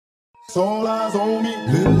All eyes on me.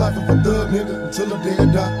 Live the life of a thug nigga until the day I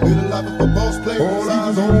die. Live the life of a boss player. All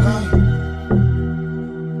eyes on me.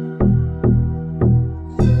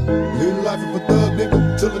 Live the life of a thug nigga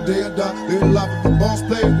until the day I die. Live the life of a boss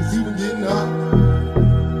player. It's even getting hot.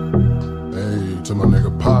 Hey, to my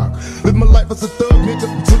nigga Pac. Live my life as a thug nigga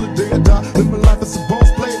until the day I die. Live my life as a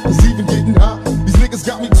boss player. It's even getting hot. These niggas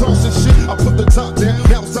got me tossing shit. I put the top down.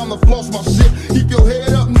 Now it's time to floss my shit. Keep your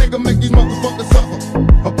head up, nigga. Make these motherfuckers suffer.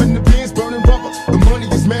 Up in the bins, burning rubber. The money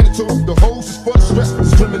is mandatory. The hose is for the stress.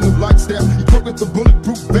 It's criminal lifestyle. Equipped with the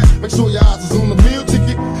bulletproof vest. Make sure your eyes is on the meal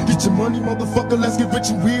ticket. Get your money, motherfucker. Let's get rich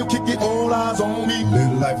and we'll kick it. All eyes on me.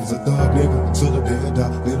 Live the life as a thug nigga until the day I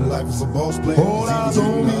die. Live the life as a boss player. All eyes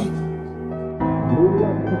on me. Live the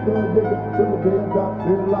life as a thug nigga until the day I die.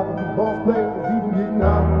 Live the life as a boss player. It's even getting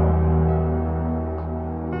hot.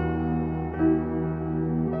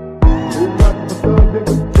 Live the life as a thug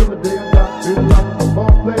nigga until the day I die. Live the life as a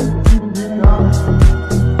boss player. It's even getting hot.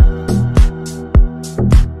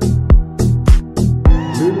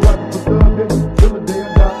 Live the life as a thug nigga until the day I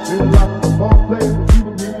die. Live the life as a boss player. It's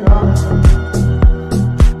even getting hot.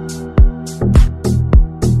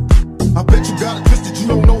 I bet you got it twisted. You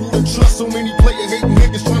don't know who to trust. So many player hating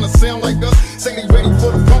niggas trying to sound like us. Say they ready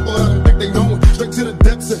for the fumble. I don't think they know it. Straight to the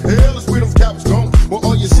depths of hell is where them cowards going. Well,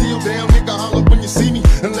 all your shield down, nigga, holler when you see me.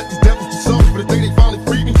 And let these devils be sorry for the day they finally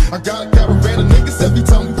free me. I got a caravan of niggas every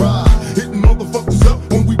time we ride. Hitting motherfuckers up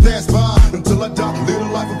when we pass by. Until I die, live the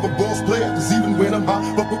life of a boss player. Cause even when I'm high,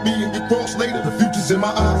 fuck with me and get crossed later. The future's in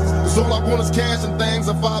my eyes. Cause all I want is cash and things.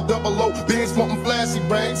 I 500. Bands wanting flashy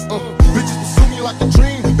brains. Bitches pursue me like a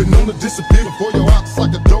dream. Been known to disappear before your eyes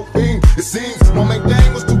like a dope fiend. It seems my main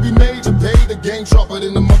thing was to be major. Pay the game sharper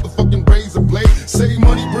than the motherfucking razor blade. Save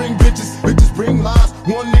money, bring bitches. Bitches bring lies.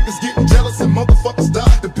 One nigga's getting jealous and motherfuckers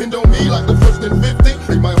die. Depend on me like the first and 50.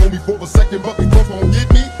 They might hold me for a second, but they both won't get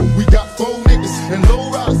me. We got 4 niggas and low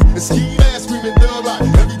riders and ski ass screaming thug like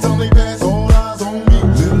every time they pass. All eyes on me.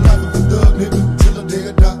 Live the life of a thug nigga until the day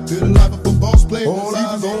I die. Live the life of a boss player. All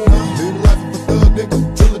eyes on me. Live the life of a thug nigga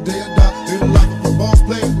until the day I die. Live the life of a boss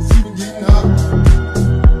player. It's even getting hot.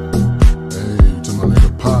 Hey, to my nigga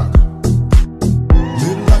Pac.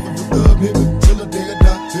 Live the life of a thug nigga until the day I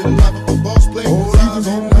die. Live the life of a boss player. All eyes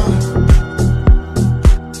on me.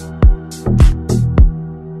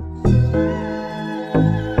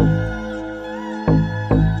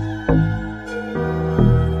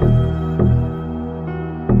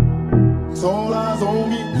 All eyes on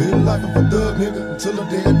me. Live the life of a thug nigga until the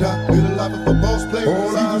day I die. Live the life of a boss player.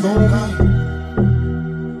 All eyes on me.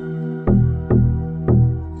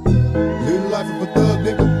 Live the life of a thug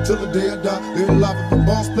nigga until the day I die. Live the life of a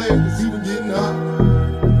boss player. It's even getting hot.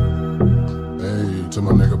 Hey, to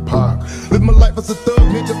my nigga Pac. Live my life as a thug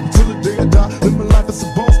nigga until the day I die. Live my life as a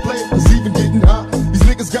boss player. It's even getting hot. These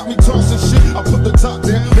niggas got me tossing shit. I put the top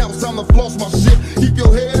down. Now it's time to floss my shit. Keep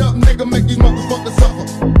your head up, nigga. Make these motherfuckers suffer.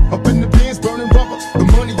 Up in the bins, burning rubber. The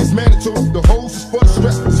money is mandatory. The hose is for the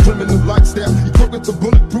stress. It's criminal lifestyle. Equipped with the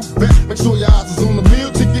bulletproof vest. Make sure your eyes is on the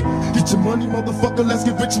meal ticket. Get your money, motherfucker. Let's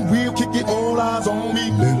get rich and we'll kick it. All eyes on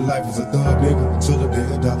me. Live the life as a thug nigga until the day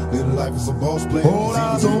I die. Live the life as a boss player. All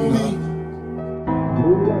eyes on me.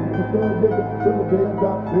 Live the life as a thug nigga until the day I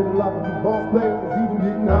die. Live the life as a boss player. It's even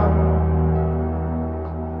getting hot.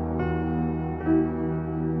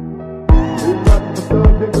 Live the life as a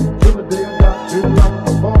thug nigga until the day I die. Live the life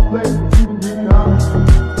as a boss player. It's even getting hot.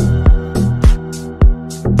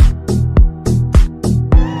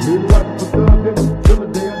 Live the life as a thug nigga until the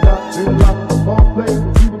day I die. Live the life as a boss player.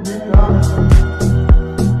 It's even getting hot.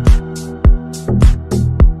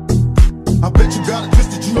 I bet you got it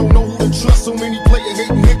twisted. You don't know who to trust. So many player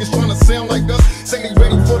hating niggas trying to sound like us. Say they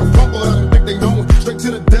ready for the fumble. I don't think they know it. Straight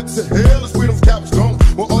to the depths of hell is where them cowards going.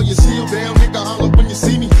 Well, all your shield down, nigga, holler when you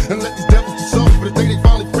see me. And let these devils be sorry for the day they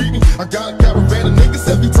finally free me. I got a caravan of niggas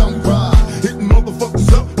every time we ride. Hitting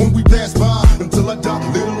motherfuckers up when we pass by. Until I die,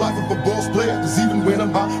 live the life of a boss player. Cause even when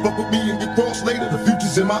I'm high, fuck with me and get crossed later. The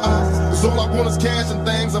future's in my eyes. Cause all I want is cash and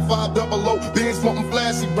things. I 500. Bands wanting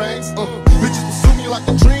flashy brains. Bitches pursue me like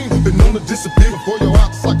a dream. Been known to disappear before your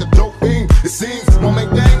eyes like a dope fiend. It seems my main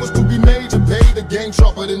thing was to be major. Pay the game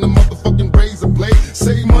sharper than the motherfucking razor blade.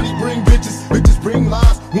 Save money, bring bitches. Bitches bring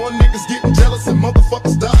lies. One nigga's getting jealous and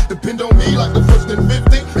motherfuckers die. Depend on me like the first and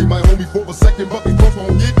 50. They might hold me for a second, but they both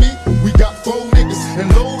won't get me. We got 4 niggas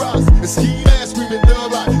and low riders and ski ass screaming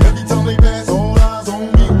thug like every time they pass. All eyes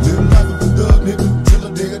on me. Live the life of a thug nigga until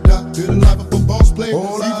the day I die. Live the life of a boss player.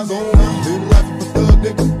 All eyes on me. Live the life of a thug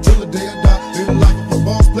nigga until the day I die. Live the life of a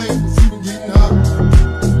boss player. It's even getting hot.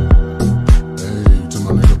 Hey, to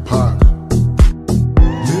my nigga Pac.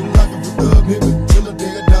 Live the life of a thug nigga until the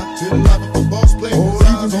day I die. Live the life of a boss player. All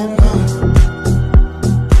eyes on me.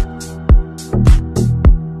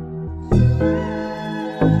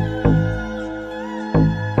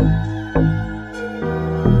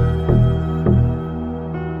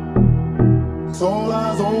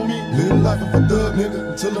 life of a thug nigga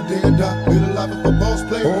until the day I die. Live the life of a boss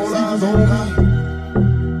player. All eyes on me.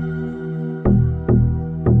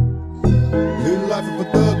 Live the life of a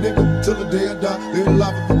thug nigga until the day I die. Live the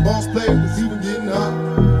life of a boss player. It's even getting hot.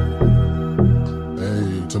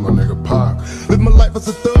 Hey, to my nigga Pac. Live my life as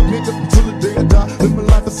a thug nigga until the day I die. Live my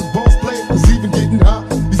life as a boss player. It's even getting hot.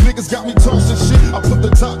 These niggas got me tossing shit. I put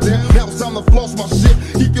the top down. Now it's time to floss my shit.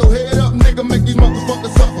 Keep your head up, nigga. Make these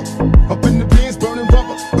motherfuckers suffer. Up in the bins, burning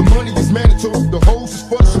rubber. The money is mandatory. The hose is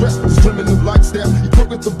for the stress. It's criminal lifestyle. You put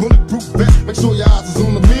with the bulletproof vest. Make sure your eyes is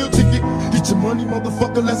on the meal ticket. Get your money,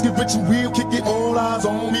 motherfucker. Let's get rich and real. Kick it. All eyes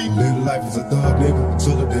on me. Live life as a thug nigga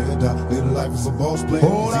until the day I die. Live life as a boss player.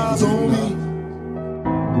 All eyes on me.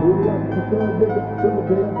 Live life as a thug nigga until the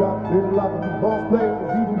day I die. Live life as a boss player.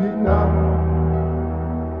 It's even getting hot.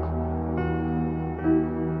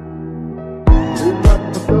 Live life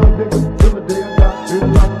as a thug nigga until the day I die. Live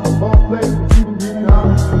life as a boss player. It's even getting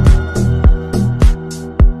hot.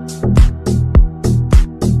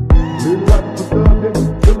 Live life as a thug nigga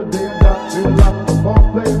until the day I die. Live life as a boss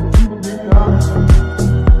player. It's even getting hot.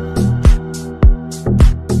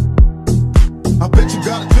 I bet you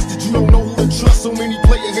got it twisted. You don't know who to trust. So many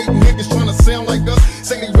player-hating niggas trying to sound like us.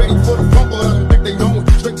 Say they ready for the rumble. I don't think they know it.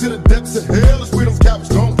 Straight to the depths of hell is where them cowards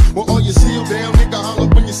going. Well, all you seal down, nigga, holler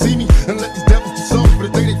when you see me. And let these devils be soft for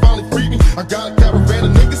the day they finally free me. I got a caravan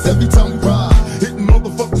of niggas every time we ride. Hitting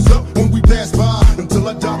motherfuckers up when we pass by. Until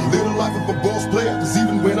I die, live the life of a boss player. Cause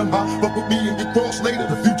even when I'm high, fuck with me and get crossed later.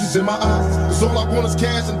 The future's in my eyes. Cause all I want is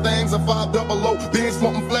cash and things. I 500. Being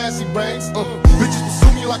smoking flashy rings. Bitches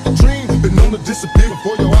pursue me like a dream. Been known to disappear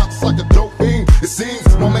before your eyes like a dope fiend. It seems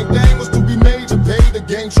my main thing was to be major. Pay the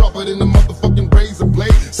game sharper than the motherfucking razor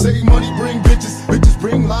blade. Save money, bring bitches. Bitches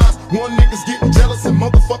bring lies. One nigga's getting jealous and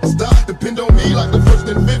motherfuckers die. Depend on me like the first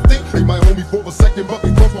and 50. They might hold me for a second, but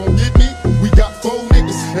they both won't get me. We got 4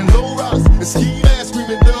 niggas and low riders and ski ass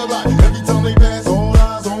screaming thug like every time they pass. All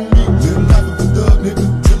eyes on me. Live the life of a thug nigga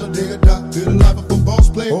till the day I die. Live the life of a boss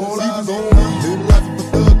player. All eyes on me. Live the life of a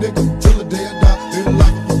thug nigga till the day I die. Live the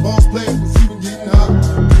life of a boss player. It's even getting hot.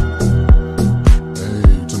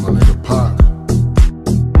 Hey, to my nigga Pac.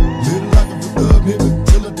 Live the life of a thug nigga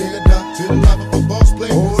till the day I die. Live the life of a boss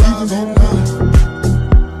player. All eyes on me.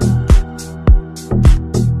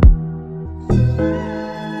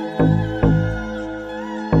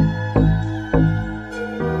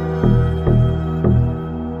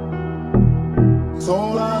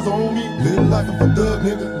 All eyes on me. Live the life of a thug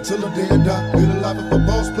nigga until the day I die. Live the life of a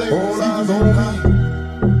boss player. All eyes on me.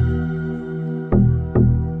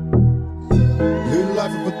 Live the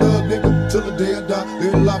life of a thug nigga until the day I die.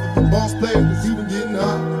 Live the life of a boss player. It's even getting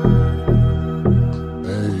hot.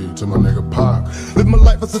 Hey, to my nigga Pac. Live my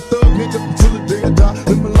life as a thug nigga until the day I die.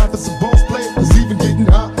 Live my life as a boss player. It's even getting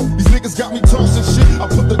hot. These niggas got me tossing shit. I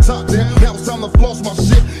put the top down. Now it's time to floss my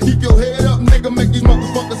shit. Keep your head up, nigga. Make these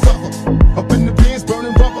motherfuckers suffer. Up in the bins,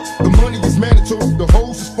 burning rubber. The money is mandatory. The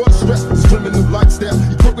hose is for the stress. It's criminal lifestyle.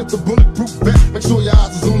 You put with the bulletproof vest. Make sure your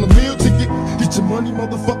eyes is on the meal ticket. Get your money,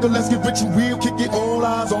 motherfucker. Let's get rich and real. Kick it. All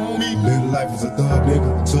eyes on me. Live life as a thug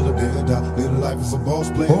nigga until the day I die. Live life as a boss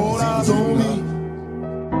player. All eyes on me.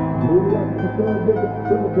 Live life as a thug nigga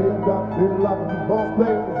until the day I die. Live life as a boss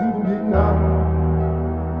player. It's even getting hot.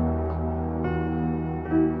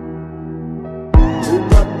 Live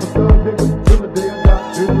life as a thug nigga until the day I die.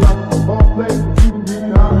 Live life as a boss player. It's even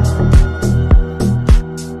getting hot.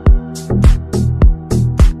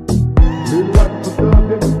 Live life as a thug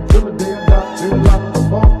nigga until the day I die. Live life as a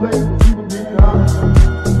boss player. It's even getting hot.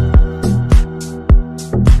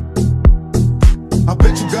 I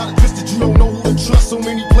bet you got it twisted. You don't know who to trust. So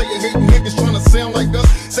many player-hating niggas trying to sound like us.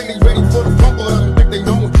 Say they ready for the rumble. I don't think they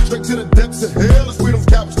know it. Straight to the depths of hell is where them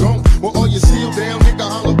cowards going. Well, all you seal down, nigga,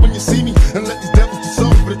 holler when you see me. And let these devils be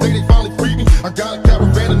soft for the day they finally free me. I got a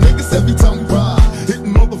caravan of niggas every time we ride.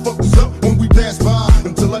 Hitting motherfuckers up when we pass by.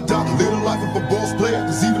 Until I die, live the life of a boss player.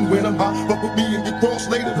 Cause even when I'm high, fuck with me and get crossed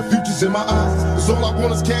later. The future's in my eyes. Cause all I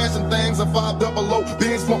want is cash and things. I 500.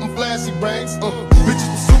 Being smoking flashy rings.